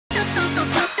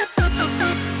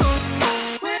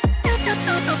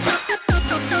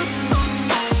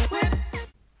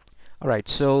Alright,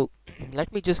 so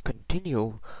let me just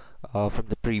continue from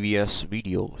the previous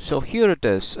video. So here it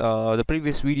is. The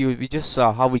previous video we just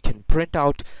saw how we can print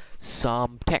out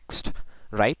some text,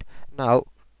 right? Now,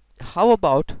 how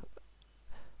about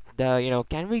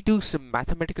can we do some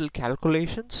mathematical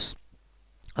calculations?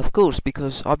 Of course,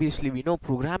 because obviously we know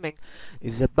programming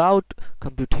is about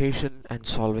computation and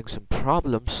solving some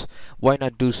problems. Why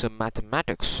not do some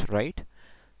mathematics, right?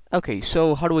 Okay,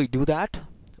 so how do we do that?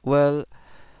 Well,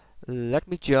 let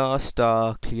me just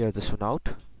clear this one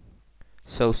out.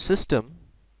 So system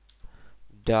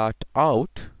dot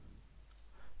out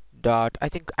dot, I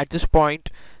think at this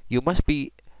point you must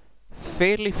be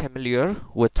fairly familiar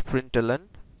with println,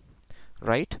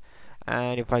 right?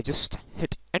 And if I just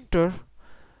hit enter,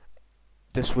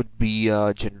 this would be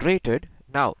generated.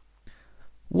 Now,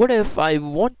 what if I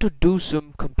want to do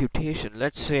some computation?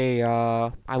 Let's say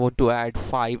I want to add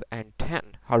 5 and 10.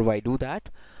 How do I do that?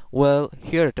 Well,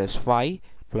 here it is, 5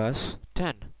 plus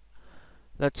 10.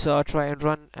 Let's try and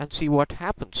run and see what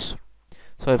happens.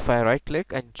 So if I right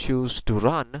click and choose to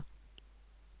run,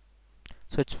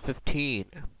 so it's 15,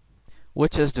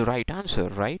 which is the right answer,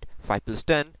 right? 5 plus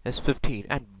 10 is 15.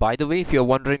 And by the way, if you're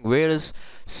wondering where is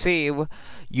save,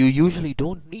 you usually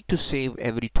don't need to save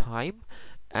every time.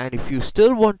 And if you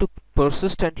still want to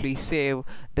persistently save,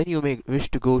 then you may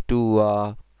wish to go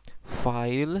to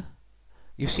file.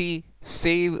 You see,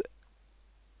 save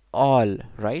all,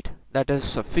 right? That is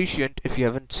sufficient if you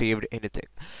haven't saved anything.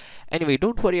 Anyway,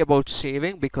 don't worry about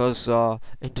saving because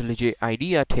IntelliJ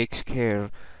IDEA takes care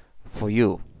for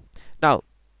you. Now,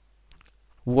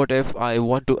 what if I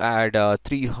want to add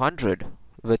 300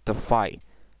 with the 5?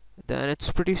 Then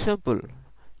it's pretty simple.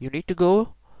 You need to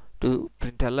go to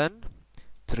println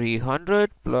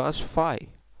 300 plus 5.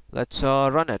 Let's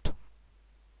run it.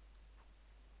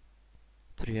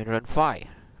 305,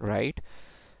 right?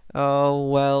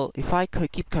 Well, if I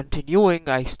keep continuing,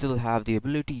 I still have the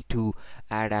ability to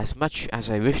add as much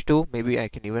as I wish to. Maybe I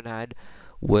can even add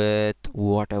with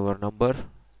whatever number.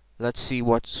 Let's see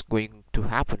what's going to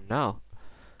happen now.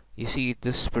 You see,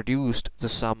 this produced the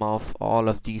sum of all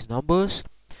of these numbers,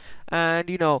 and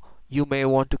you may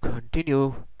want to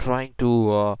continue trying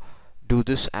to do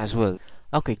this as well.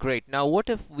 Okay, great. Now what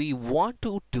if we want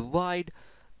to divide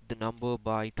the number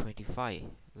by 25?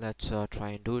 Let's try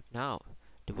and do it now.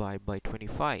 Divide by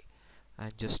 25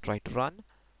 and just try to run.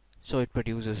 So it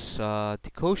produces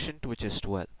the quotient, which is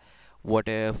 12. What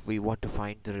if we want to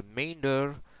find the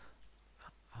remainder?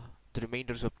 The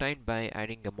remainder is obtained by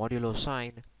adding a modulo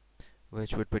sign,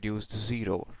 which would produce the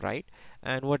 0, right?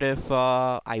 And what if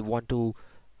I want to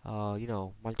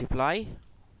multiply?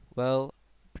 Well,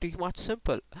 pretty much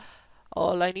simple.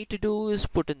 All I need to do is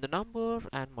put in the number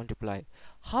and multiply.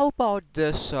 How about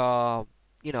this how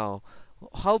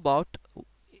about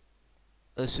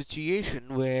a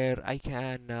situation where I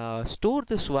can store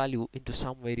this value into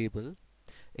some variable,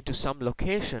 into some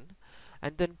location,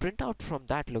 and then print out from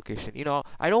that location?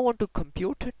 I don't want to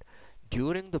compute it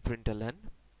during the println.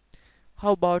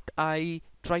 How about I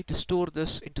try to store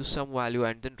this into some value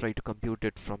and then try to compute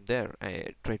it from there,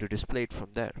 try to display it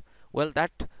from there? Well,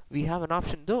 that we have an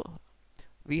option though.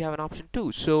 We have an option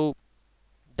too. So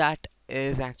that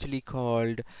is actually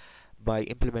called by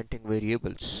implementing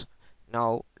variables.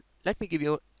 Now let me give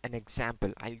you an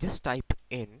example. I'll just type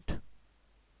int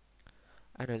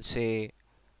and I'll say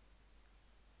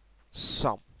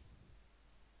sum.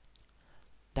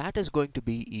 That is going to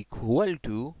be equal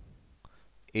to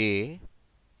a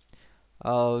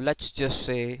let's just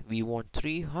say we want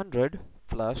 300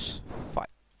 plus 5,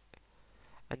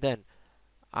 and then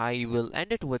I will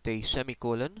end it with a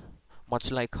semicolon,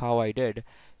 much like how I did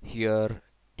here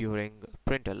during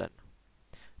println.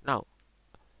 Now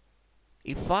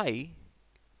if I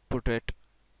put it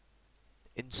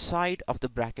inside of the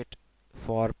bracket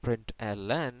for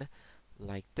println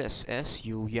like this,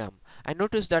 sum, and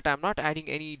notice that I'm not adding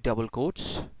any double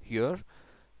quotes here.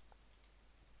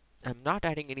 I'm not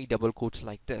adding any double quotes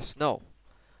like this. No,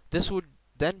 this would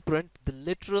then print the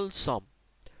literal sum.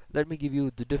 Let me give you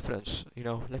the difference.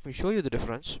 Let me show you the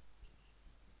difference.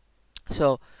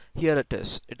 So here it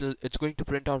is. It's going to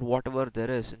print out whatever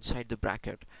there is inside the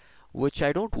bracket, which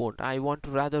I don't want. I want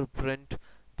to rather print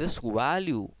this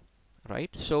value,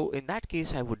 right? So in that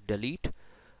case I would delete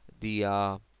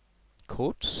the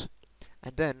quotes,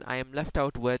 and then I am left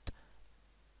out with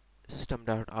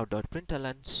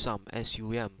system.out.println sum,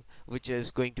 sum, which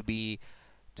is going to be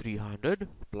 300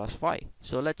 plus 5.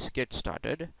 So let's get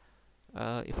started.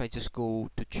 If I just go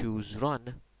to choose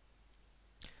run,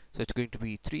 so it's going to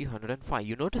be 305.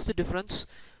 You notice the difference?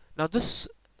 Now this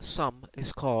sum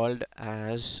is called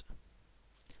as,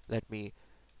 let me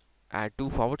add 2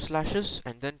 forward slashes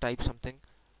and then type something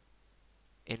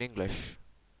in English.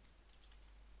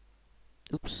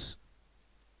 Oops.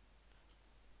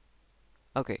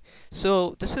 Okay,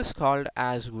 so this is called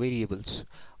as variables.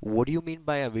 What do you mean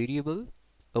by a variable?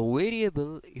 A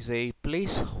variable is a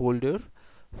placeholder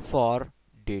for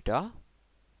data.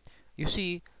 You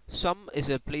see, sum is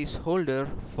a placeholder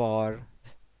for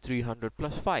 300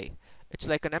 plus 5. It's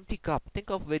like an empty cup. Think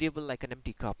of variable like an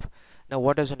empty cup. Now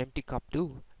what does an empty cup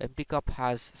do? Empty cup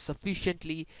has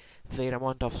sufficiently fair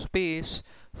amount of space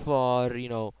for,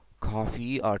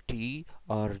 coffee or tea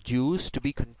or juice to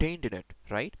be contained in it,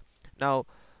 right? Now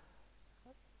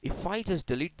if I just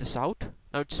delete this out,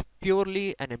 now it's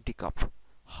purely an empty cup.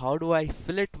 How do I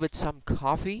fill it with some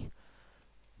coffee?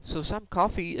 So some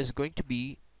coffee is going to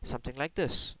be something like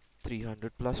this: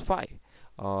 300 plus 5,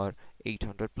 or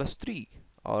 800 plus 3,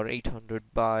 or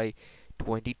 800 by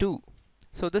 22.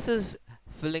 So this is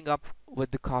filling up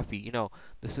with the coffee.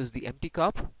 This is the empty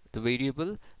cup, the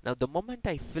variable. Now the moment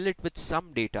I fill it with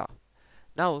some data,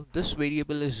 now this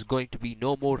variable is going to be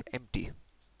no more empty.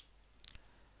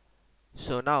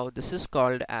 So now this is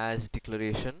called as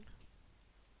declaration.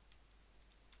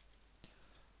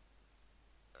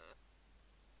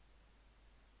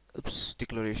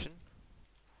 Declaration.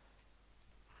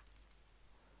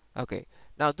 Okay,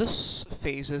 now this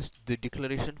phase is the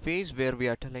declaration phase, where we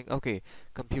are telling, okay,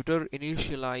 computer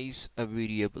initialize a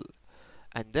variable,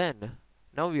 and then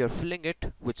now we are filling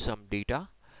it with some data.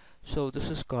 So this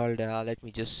is called, let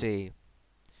me just say,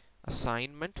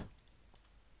 assignment,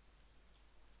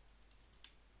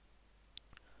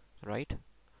 right?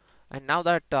 And now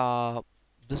that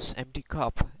this empty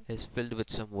cup is filled with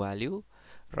some value,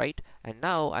 right? And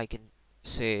now I can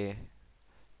say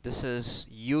this is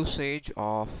usage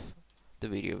of the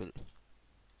variable.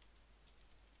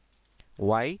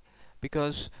 Why?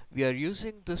 Because we are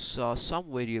using this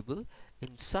sum variable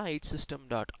inside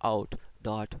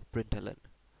system.out.println.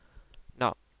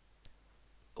 Now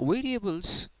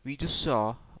variables we just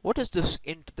saw. What is this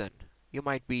int then? You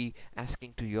might be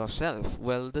asking to yourself.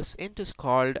 Well, this int is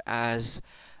called as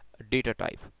data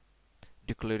type.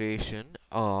 Declaration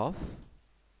of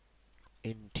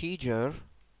integer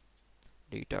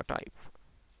data type.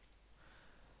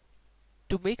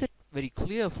 To make it very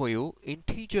clear for you,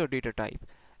 integer data type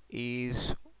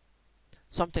is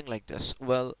something like this.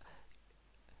 Well,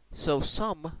 so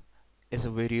sum is a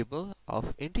variable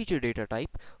of integer data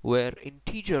type, where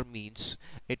integer means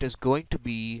it is going to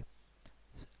be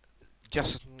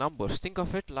just numbers. Think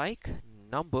of it like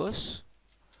numbers,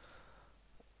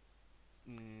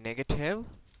 negative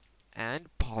and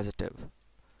positive.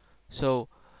 So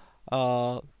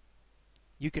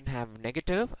you can have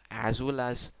negative as well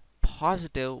as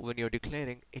positive when you're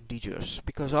declaring integers,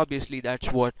 because obviously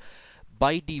that's what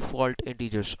by default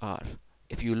integers are.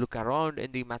 If you look around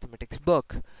in the mathematics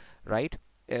book, right,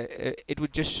 it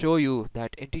would just show you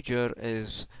that integer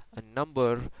is a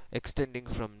number extending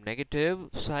from negative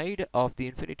side of the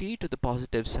infinity to the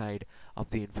positive side of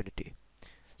the infinity.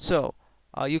 So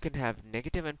you can have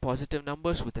negative and positive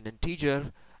numbers with an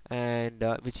integer, and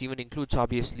which even includes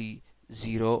obviously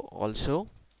 0 also.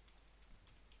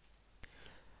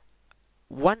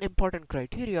 One important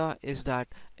criteria is that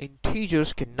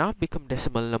integers cannot become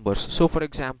decimal numbers. So for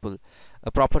example,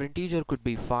 a proper integer could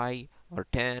be 5 or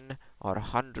 10 or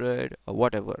 100 or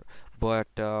whatever, but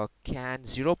can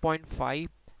 0.5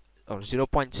 or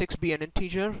 0.6 be an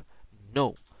integer?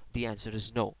 No, the answer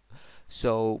is no.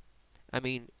 So I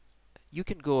mean, you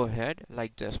can go ahead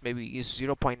like this. Maybe is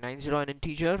 0.90 an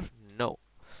integer? No.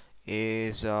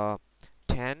 Is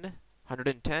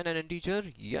 110 an integer?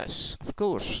 Yes, of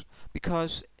course,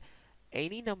 because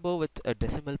any number with a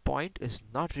decimal point is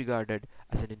not regarded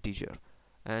as an integer.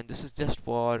 And this is just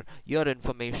for your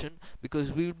information,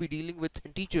 because we will be dealing with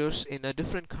integers in a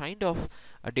different kind of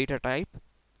a data type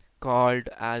called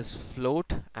as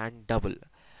float and double,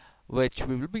 which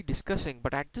we will be discussing.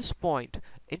 But at this point,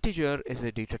 integer is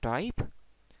a data type,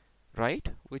 right,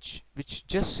 which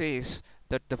just says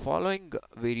that the following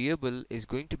variable is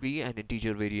going to be an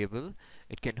integer variable.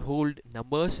 It can hold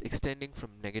numbers extending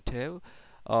from negative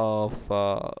of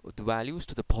the values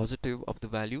to the positive of the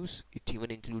values. It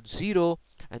even includes 0,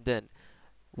 and then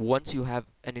once you have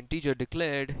an integer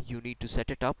declared, you need to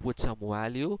set it up with some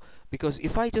value, because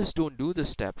if I just don't do this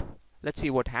step, let's see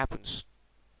what happens.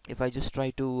 If I just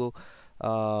try to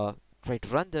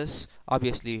run this,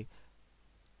 obviously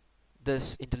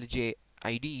this IntelliJ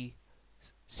ID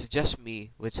suggests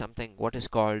me with something what is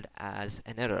called as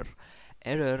an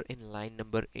error in line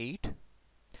number 8,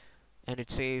 and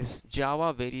it says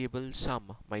Java variable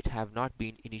sum might have not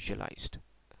been initialized.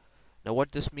 Now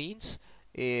what this means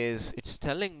is it's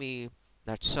telling me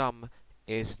that sum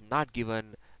is not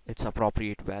given its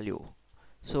appropriate value.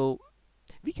 So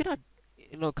we cannot,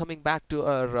 coming back to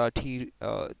our tea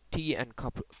and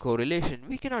cup correlation,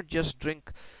 we cannot just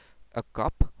drink a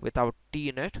cup without tea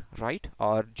in it, right,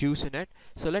 or juice in it.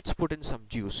 So let's put in some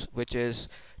juice, which is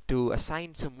to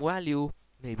assign some value,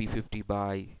 maybe 50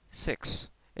 by 6.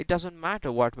 It doesn't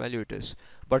matter what value it is,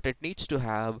 but it needs to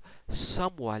have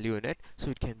some value in it so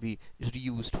it can be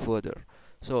reused further.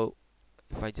 So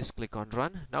if I just click on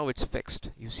run, now it's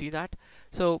fixed. You see that?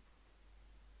 So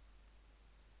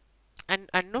and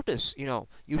notice,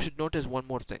 you should notice one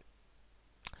more thing.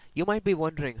 You might be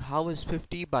wondering, how is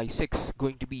 50 by 6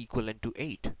 going to be equivalent to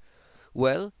 8?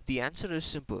 Well, the answer is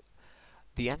simple.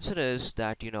 The answer is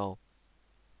that,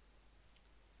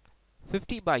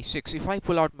 50 by 6, if I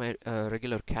pull out my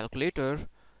regular calculator,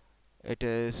 it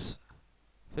is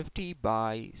 50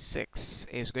 by 6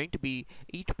 is going to be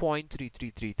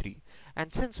 8.3333.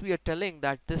 And since we are telling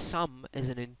that this sum is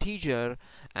an integer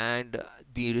and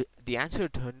the answer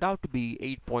turned out to be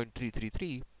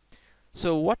 8.333,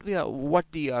 so what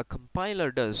the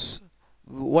compiler does,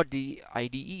 what the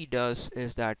IDE does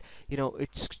is that,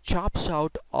 it chops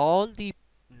out all the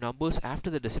numbers after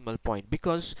the decimal point,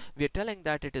 because we are telling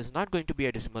that it is not going to be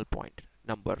a decimal point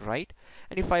number, right?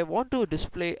 And if I want to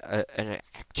display an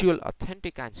actual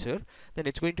authentic answer, then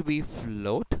it's going to be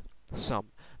float sum.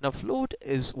 Now float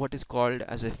is what is called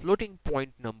as a floating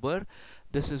point number.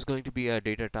 This is going to be a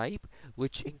data type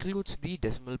which includes the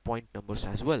decimal point numbers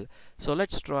as well. So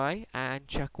let's try and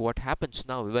check what happens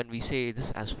now when we say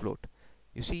this as float.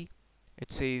 You see,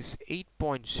 it says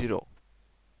 8.0.